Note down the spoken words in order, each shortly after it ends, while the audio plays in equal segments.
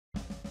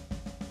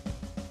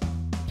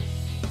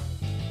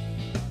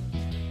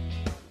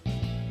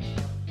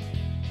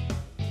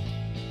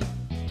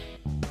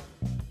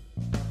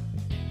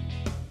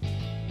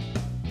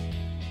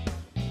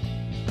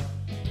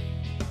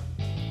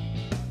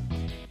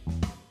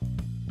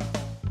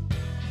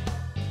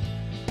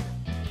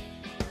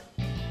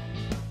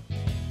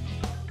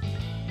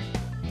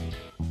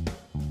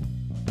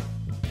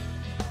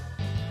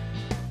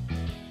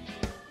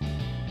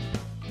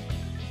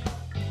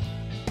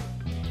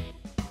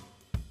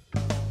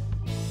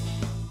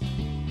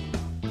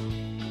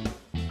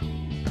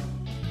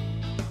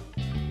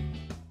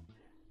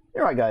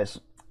Alright guys,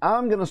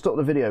 I'm going to stop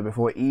the video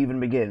before it even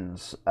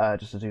begins,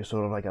 just to do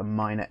sort of like a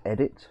minor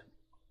edit.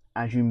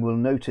 As you will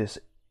notice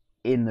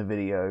in the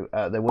video,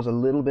 there was a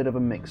little bit of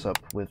a mix-up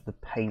with the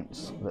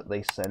paints that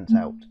they sent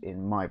out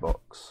in my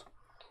box.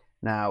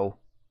 Now,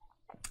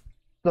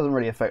 doesn't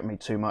really affect me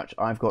too much.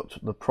 I've got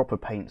the proper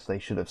paints they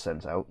should have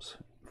sent out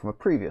from a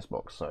previous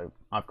box, so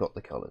I've got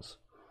the colours.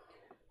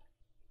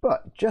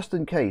 But just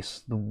in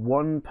case the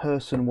one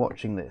person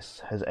watching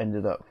this has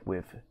ended up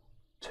with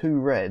two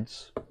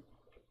reds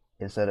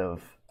instead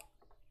of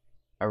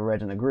a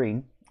red and a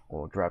green,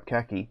 or drab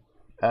khaki,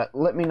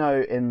 let me know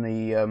in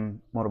the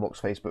Modderbox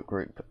Facebook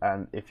group,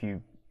 and if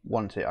you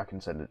want it, I can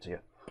send it to you.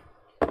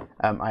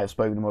 I have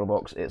spoken to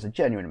Modderbox. It's a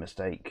genuine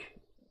mistake.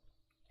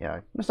 You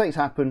know, mistakes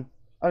happen.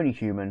 Only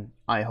human.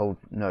 I hold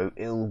no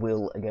ill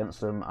will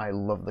against them. I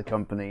love the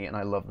company, and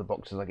I love the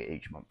boxes I get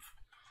each month.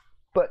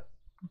 But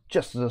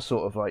just as a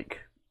sort of like,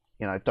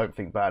 you know, don't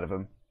think bad of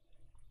them.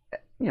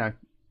 You know,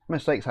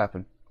 mistakes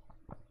happen.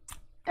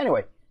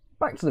 Anyway,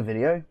 back to the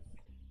video.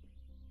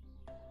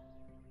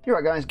 You're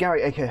right guys,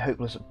 Gary aka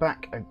Hopeless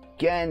back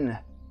again,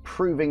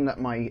 proving that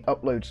my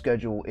upload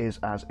schedule is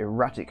as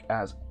erratic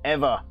as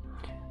ever.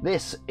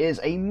 This is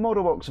a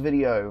Modderbox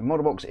video.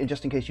 Modderbox,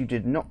 just in case you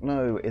did not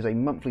know, is a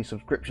monthly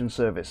subscription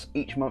service.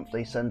 Each month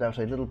they send out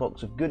a little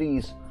box of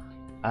goodies,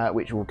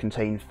 which will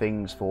contain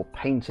things for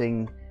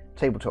painting,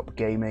 tabletop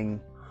gaming,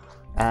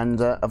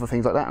 and other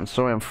things like that. I'm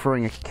sorry I'm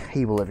throwing a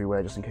cable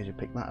everywhere just in case you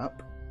picked that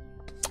up.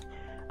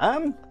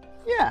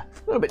 Yeah,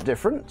 a little bit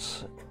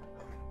different.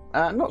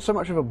 Not so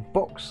much of a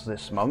box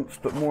this month,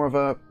 but more of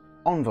a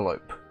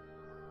envelope.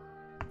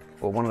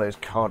 Or one of those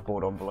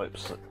cardboard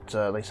envelopes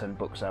that they send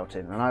books out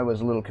in. And I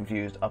was a little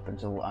confused up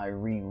until I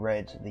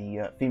reread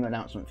the theme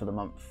announcement for the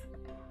month.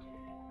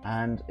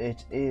 And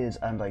it is,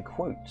 and I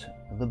quote,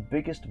 "the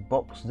biggest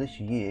box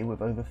this year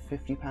with over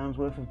 £50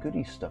 worth of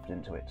goodies stuffed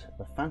into it.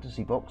 The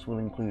fantasy box will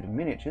include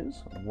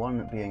miniatures,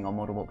 one being our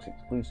Modderbox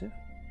exclusive,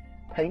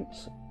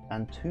 paints,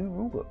 and 2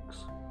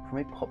 rulebooks from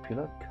a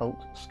popular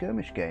cult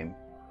skirmish game."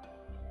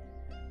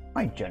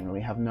 I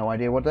generally have no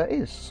idea what that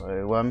is,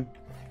 so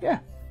yeah,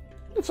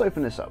 let's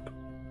open this up.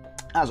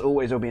 As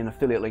always, there'll be an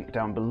affiliate link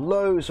down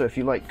below, so if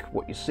you like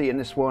what you see in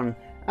this one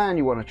and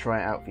you want to try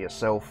it out for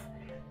yourself,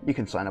 you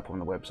can sign up on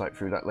the website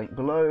through that link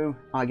below.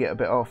 I get a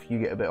bit off, you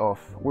get a bit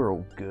off, we're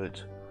all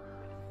good.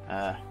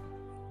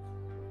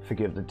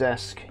 Forgive the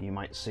desk, you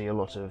might see a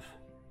lot of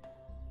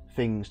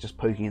things just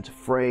poking into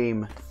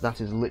frame.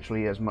 That is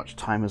literally as much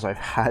time as I've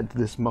had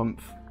this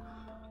month.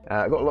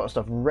 I've got a lot of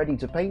stuff ready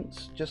to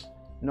paint, just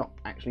not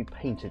actually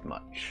painted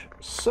much.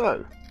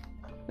 So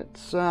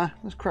let's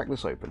crack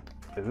this open.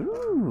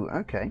 Ooh,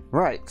 okay.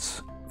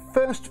 Right,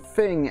 first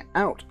thing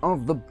out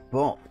of the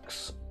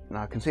box.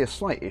 Now I can see a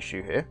slight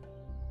issue here,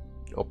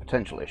 or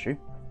potential issue.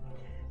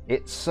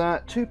 It's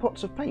 2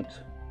 pots of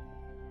paint.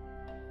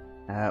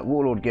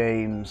 Warlord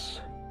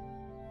Games,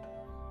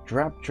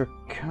 drab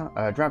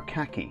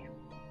khaki,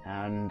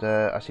 and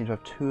I seem to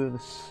have 2 of the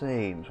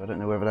same, so I don't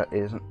know whether that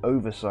is an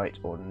oversight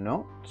or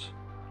not.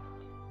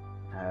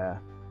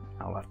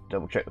 I'll have to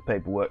double check the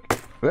paperwork.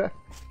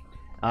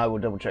 I will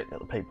double check the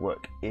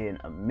paperwork in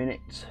a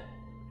minute.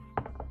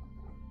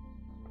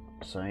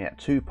 So yeah,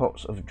 2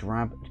 pots of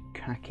drab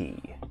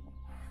khaki.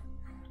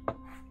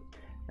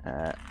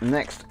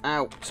 Next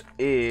out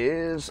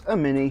is a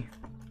mini.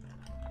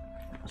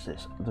 What's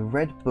this? The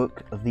Red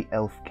Book of the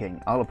Elf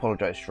King. I'll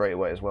apologise straight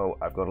away as well.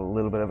 I've got a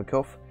little bit of a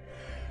cough.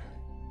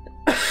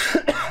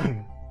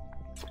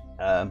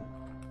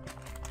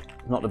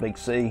 Not a big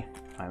C.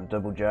 I'm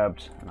double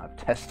jabbed and I've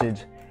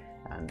tested,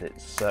 and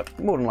it's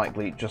more than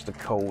likely just a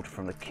cold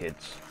from the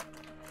kids.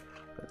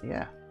 But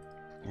yeah,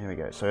 here we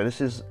go. So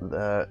this is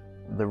the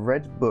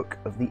Red Book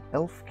of the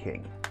Elf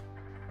King.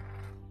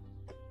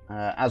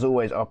 As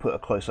always, I'll put a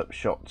close-up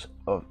shot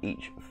of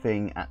each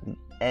thing at the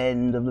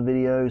end of the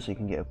video so you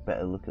can get a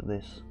better look at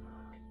this.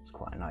 It's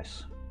quite a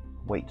nice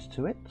weight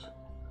to it.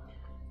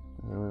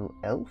 There's a little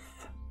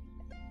elf.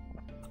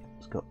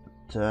 It's got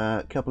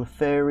a couple of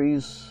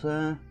fairies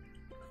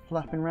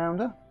flapping around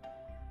her.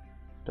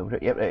 Double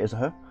check. Yep, there is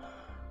her.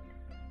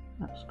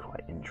 That's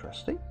quite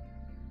interesting.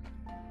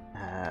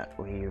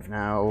 We've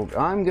now.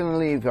 I'm going to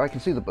leave. I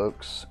can see the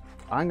books.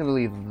 I'm going to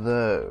leave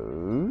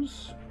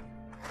those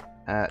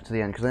to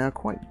the end because they are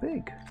quite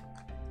big.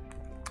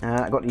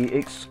 I got the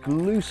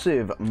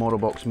exclusive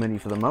Modderbox Mini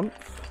for the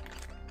month,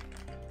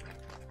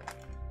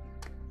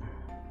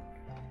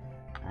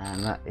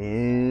 and that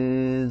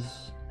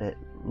is. It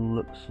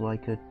looks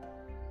like a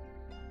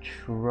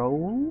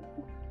troll,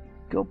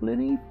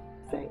 goblin-y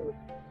thing.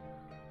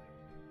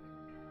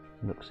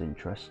 Looks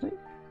interesting.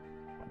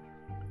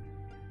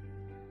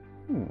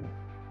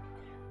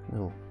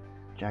 Little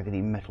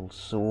jaggedy metal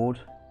sword.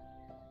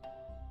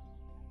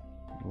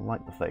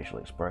 Like the facial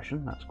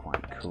expression, that's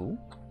quite cool.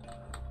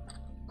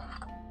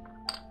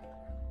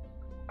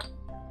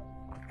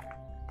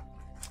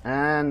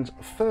 And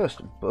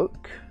first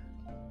book.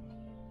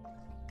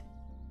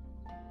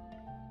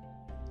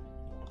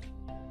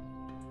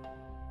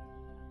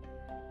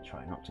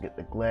 try not to get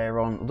the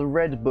glare on. The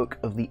Red Book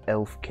of the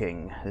Elf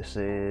King. This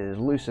is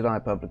Lucid Eye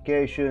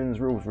Publications,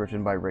 rules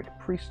written by Rick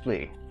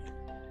Priestley.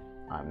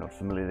 I'm not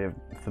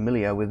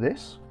familiar with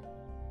this.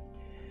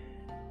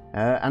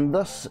 And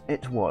thus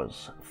it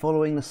was,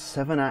 following the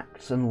 7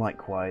 acts and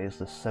likewise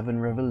the 7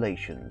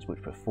 revelations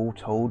which were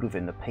foretold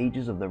within the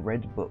pages of the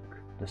Red Book,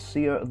 the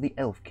seer of the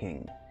Elf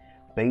King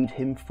bade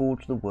him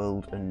forge the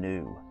world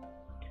anew.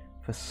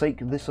 Forsake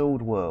this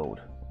old world,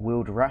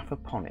 wield wrath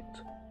upon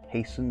it,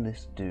 hasten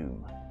this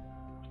doom.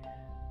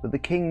 But the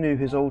king knew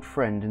his old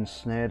friend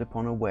ensnared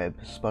upon a web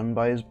spun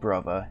by his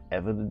brother,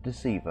 ever the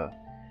deceiver,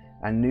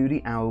 and knew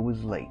the hour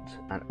was late,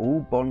 and all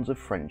bonds of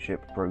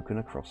friendship broken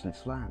across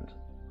this land.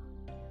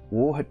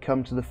 War had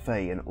come to the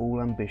Fae, and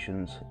all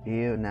ambitions,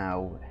 ere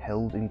now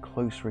held in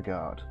close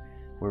regard,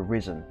 were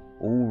risen,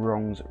 all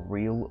wrongs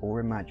real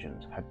or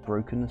imagined, had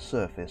broken the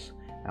surface,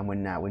 and were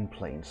now in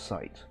plain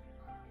sight.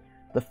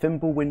 The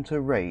Fimble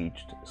winter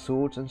raged,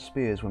 swords and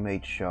spears were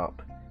made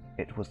sharp,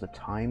 it was the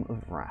time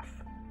of wrath.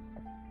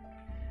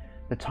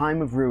 The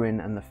time of ruin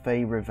and the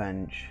Fae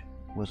revenge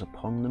was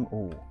upon them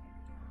all.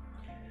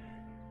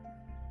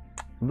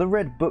 The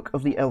Red Book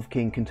of the Elf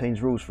King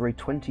contains rules for a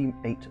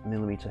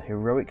 28mm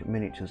heroic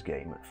miniatures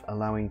game,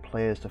 allowing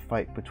players to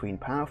fight between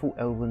powerful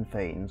elven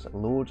Fanes,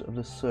 lords of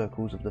the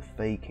circles of the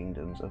Fae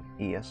kingdoms of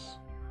Eos,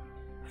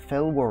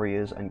 fell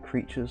warriors and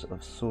creatures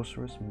of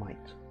sorcerous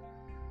might.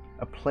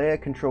 A player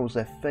controls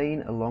their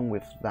Fane along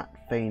with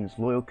that Fane's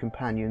loyal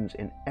companions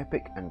in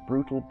epic and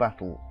brutal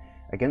battle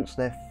against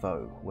their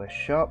foe, where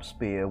sharp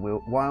spear,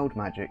 wild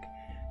magic,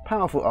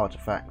 powerful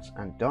artifacts,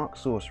 and dark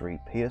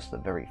sorcery pierce the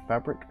very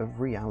fabric of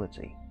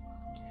reality.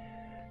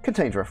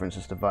 Contains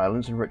references to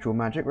violence and ritual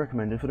magic,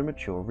 recommended for the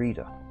mature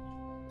reader.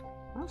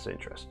 That's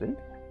interesting.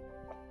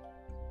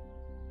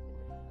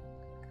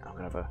 I'm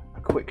going to have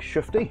a quick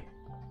shufty.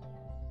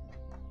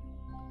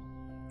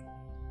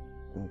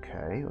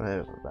 Okay,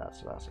 well,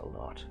 that's a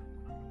lot.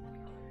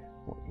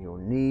 What you'll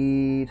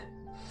need: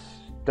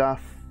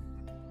 stuff,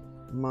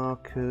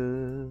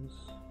 markers.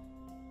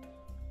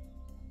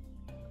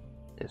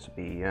 This would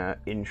be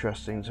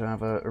interesting to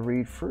have a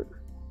read through.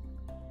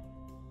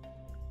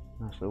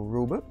 Nice little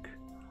rulebook.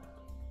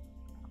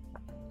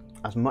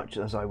 As much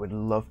as I would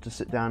love to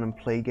sit down and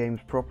play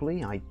games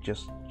properly, I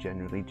just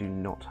generally do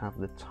not have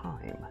the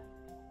time.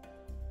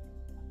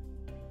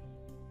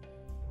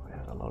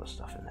 There's a lot of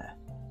stuff in there.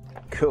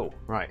 Cool,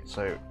 right,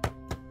 so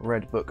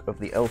Red Book of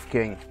the Elf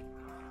King.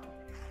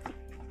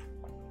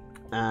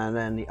 And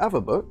then the other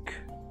book,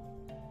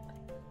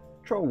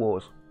 Troll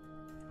Wars.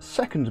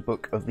 Second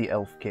book of the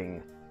Elf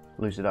King.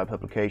 Lucid Eye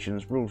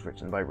Publications, rules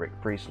written by Rick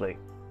Priestley.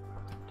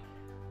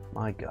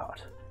 My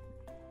God.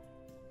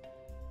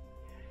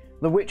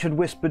 The witch had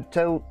whispered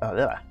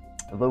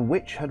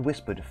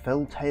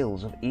fell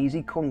tales of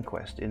easy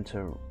conquest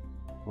into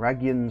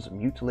Ragyan's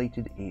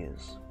mutilated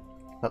ears.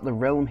 That the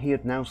realm he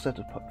had now set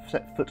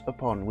foot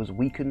upon was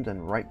weakened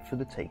and ripe for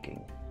the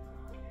taking.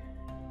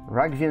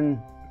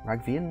 Ragyan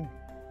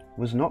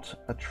was not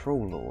a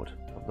troll lord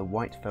of the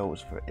White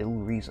Fells for ill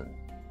reason.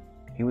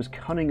 He was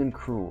cunning and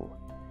cruel,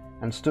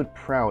 and stood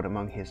proud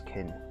among his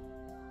kin.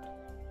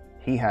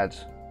 He had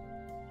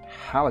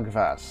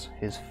Halagvas,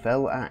 his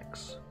fell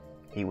axe.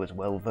 He was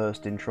well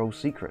versed in troll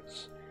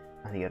secrets,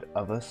 and he had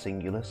other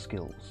singular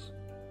skills.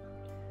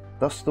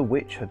 Thus the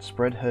witch had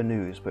spread her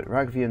news, but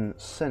Ragyan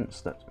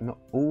sensed that not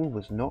all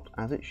was not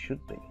as it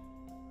should be.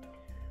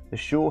 The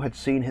shore had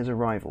seen his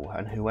arrival,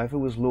 and whoever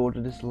was lord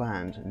of this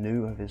land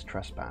knew of his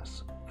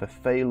trespass, for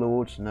Fey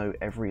lords know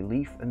every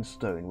leaf and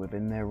stone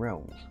within their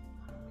realms,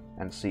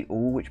 and see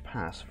all which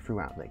pass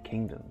throughout their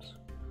kingdoms.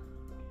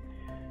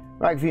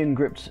 Ragyan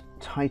gripped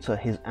tighter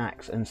his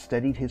axe and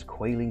steadied his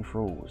quailing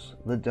thralls.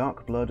 The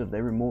dark blood of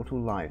their immortal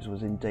lives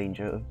was in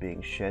danger of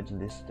being shed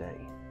this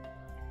day.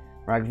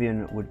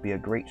 Ragyan would be a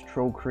great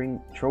troll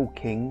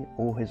king,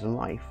 or his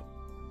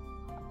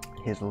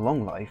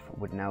long life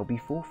would now be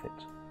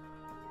forfeit.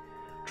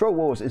 Troll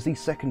Wars is the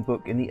second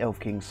book in the Elf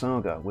King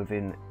saga.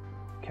 Within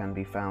can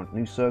be found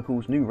new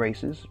circles, new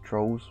races,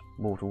 trolls,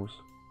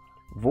 mortals,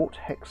 Vort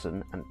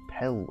Hexen and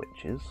Pel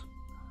witches,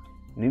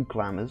 new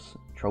glamours,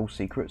 troll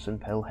secrets and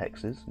Pel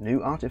hexes,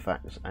 new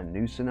artifacts and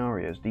new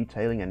scenarios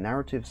detailing a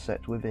narrative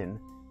set within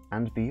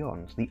and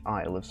beyond the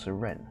Isle of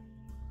Seren.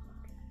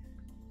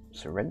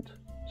 Sorrent.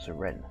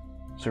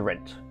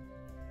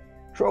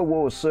 Troll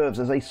Wars serves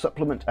as a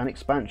supplement and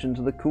expansion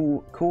to the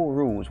core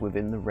rules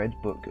within the Red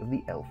Book of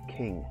the Elf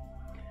King,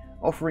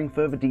 offering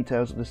further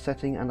details of the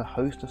setting and a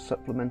host of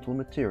supplemental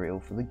material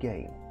for the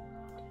game.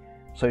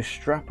 So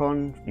strap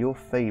on your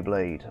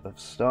Feyblade of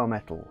star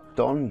metal,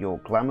 don your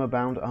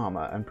glamour-bound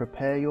armour, and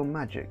prepare your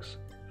magics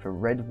for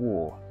Red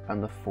War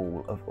and the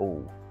fall of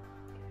all.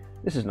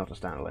 This is not a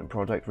standalone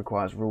project,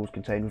 requires rules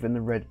contained within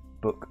the Red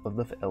Book of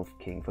the Elf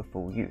King for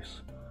full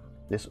use.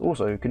 This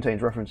also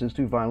contains references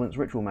to violence,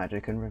 ritual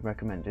magic, and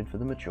recommended for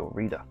the mature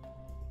reader.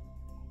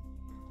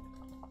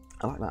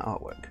 I like that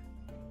artwork.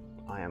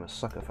 I am a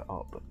sucker for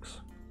art books.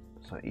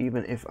 So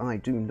even if I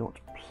do not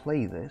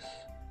play this,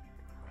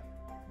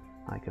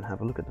 I can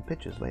have a look at the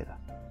pictures later.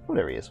 Oh,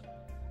 there he is.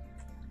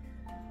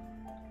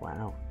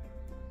 Wow.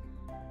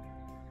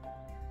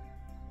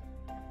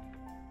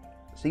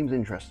 Seems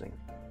interesting.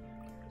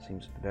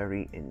 Seems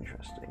very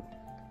interesting.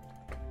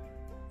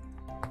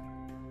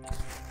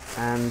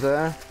 And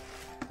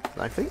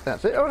I think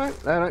that's it. Oh no,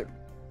 no.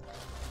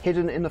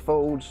 Hidden in the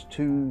folds,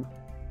 2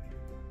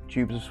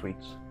 tubes of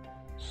sweets.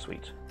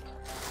 Sweet.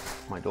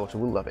 My daughter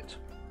will love it.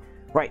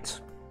 Right.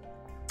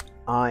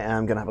 I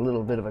am going to have a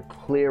little bit of a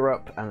clear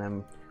up and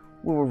then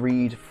we'll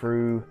read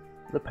through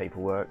the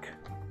paperwork.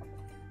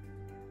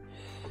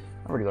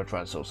 I've already got to try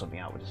and sort something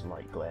out with this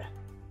light glare.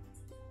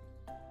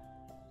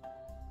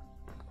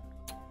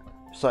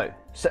 So,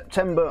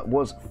 September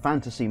was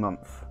Fantasy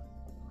Month.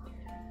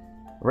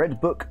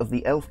 Red Book of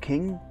the Elf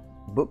King,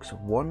 Books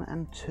 1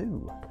 and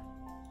 2.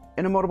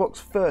 In a model box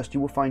first, you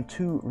will find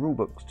 2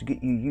 rulebooks to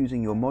get you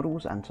using your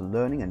models and to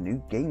learning a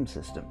new game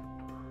system.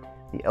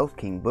 The Elf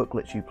King book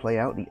lets you play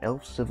out the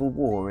Elf Civil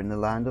War in the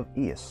land of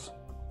Eos,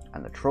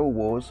 and the Troll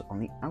Wars on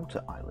the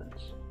Outer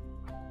Islands.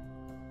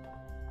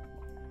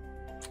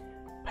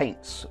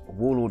 Paints,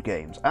 Warlord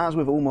Games. As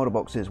with all model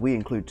boxes, we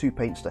include 2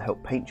 paints to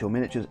help paint your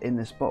miniatures in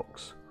this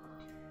box.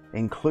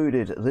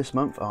 Included this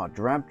month are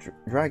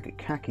Drag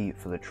Khaki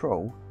for the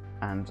Troll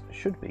and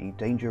should be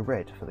Danger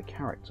Red for the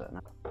character.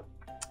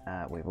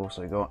 We've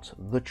also got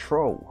the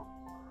Troll.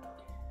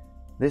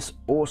 This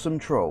awesome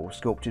troll,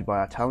 sculpted by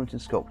our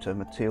talented sculptor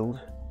Matilda?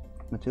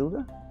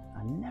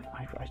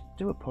 I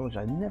do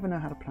apologise, I never know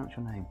how to pronounce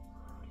your name.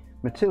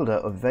 Matilda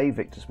of Vey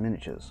Victus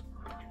Miniatures.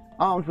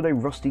 Armed with a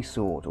rusty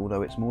sword,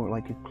 although it's more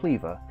like a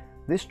cleaver,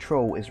 this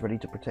troll is ready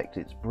to protect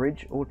its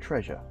bridge or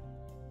treasure.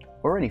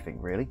 Or anything,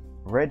 really.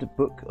 Red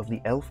Book of the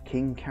Elf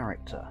King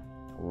character,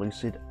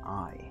 Lucid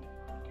Eye.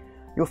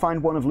 You'll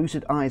find one of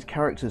Lucid Eye's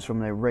characters from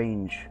their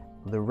range,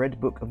 the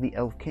Red Book of the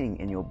Elf King,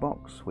 in your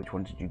box. Which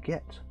one did you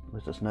get?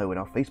 Let us know in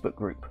our Facebook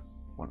group,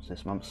 once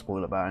this month's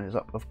spoiler ban is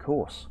up, of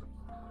course.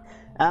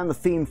 And the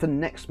theme for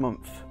next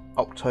month,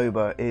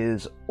 October,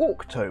 is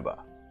Orktober.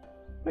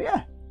 But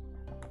yeah,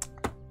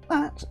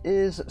 that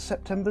is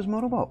September's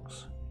model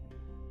box.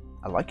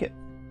 I like it.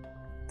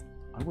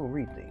 I will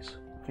read these.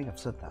 I think I've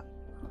said that.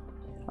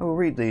 I will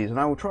read these and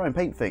I will try and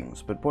paint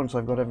things, but once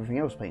I've got everything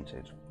else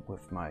painted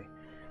with my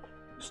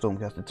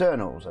Stormcast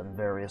Eternals and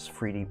various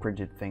 3D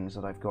printed things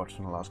that I've got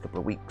in the last couple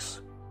of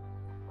weeks,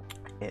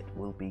 it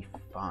will be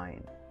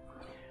fine.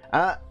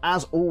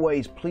 As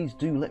always, please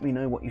do let me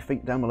know what you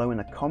think down below in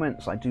the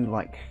comments. I do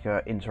like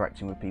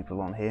interacting with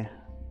people on here.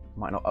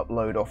 Might not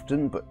upload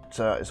often, but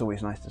it's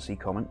always nice to see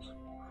comments.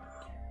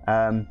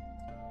 As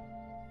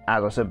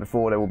I said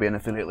before, there will be an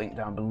affiliate link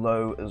down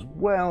below as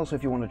well, so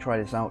if you want to try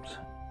this out,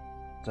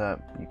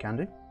 you can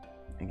do.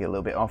 You get a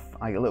little bit off,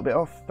 I get a little bit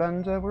off,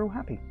 and we're all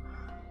happy.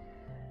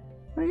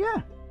 But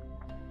yeah,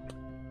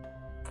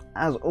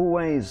 as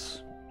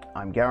always,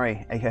 I'm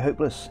Gary, aka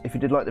Hopeless. If you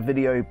did like the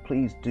video,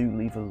 please do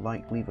leave a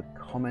like, leave a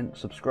comment,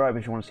 subscribe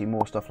if you want to see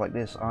more stuff like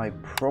this. I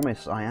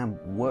promise I am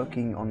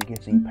working on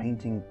getting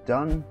painting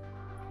done.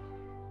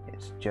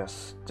 It's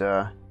just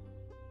trying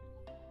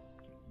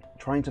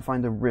to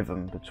find a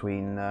rhythm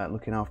between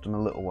looking after my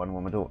little one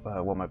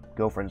while my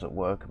girlfriend's at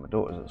work and my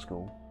daughter's at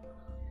school,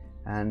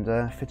 and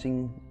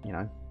fitting, you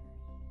know,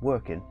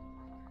 work in.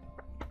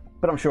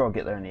 But I'm sure I'll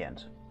get there in the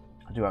end.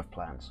 I do have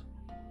plans.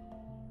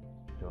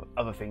 There are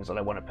other things that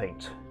I want to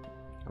paint,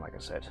 and like I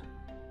said,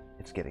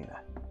 it's getting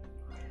there.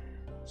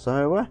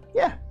 So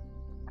yeah,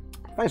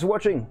 thanks for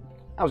watching.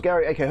 I was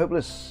Gary, aka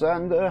Hopeless,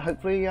 and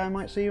hopefully I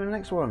might see you in the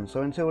next one.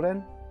 So until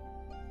then,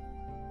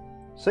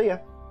 see ya.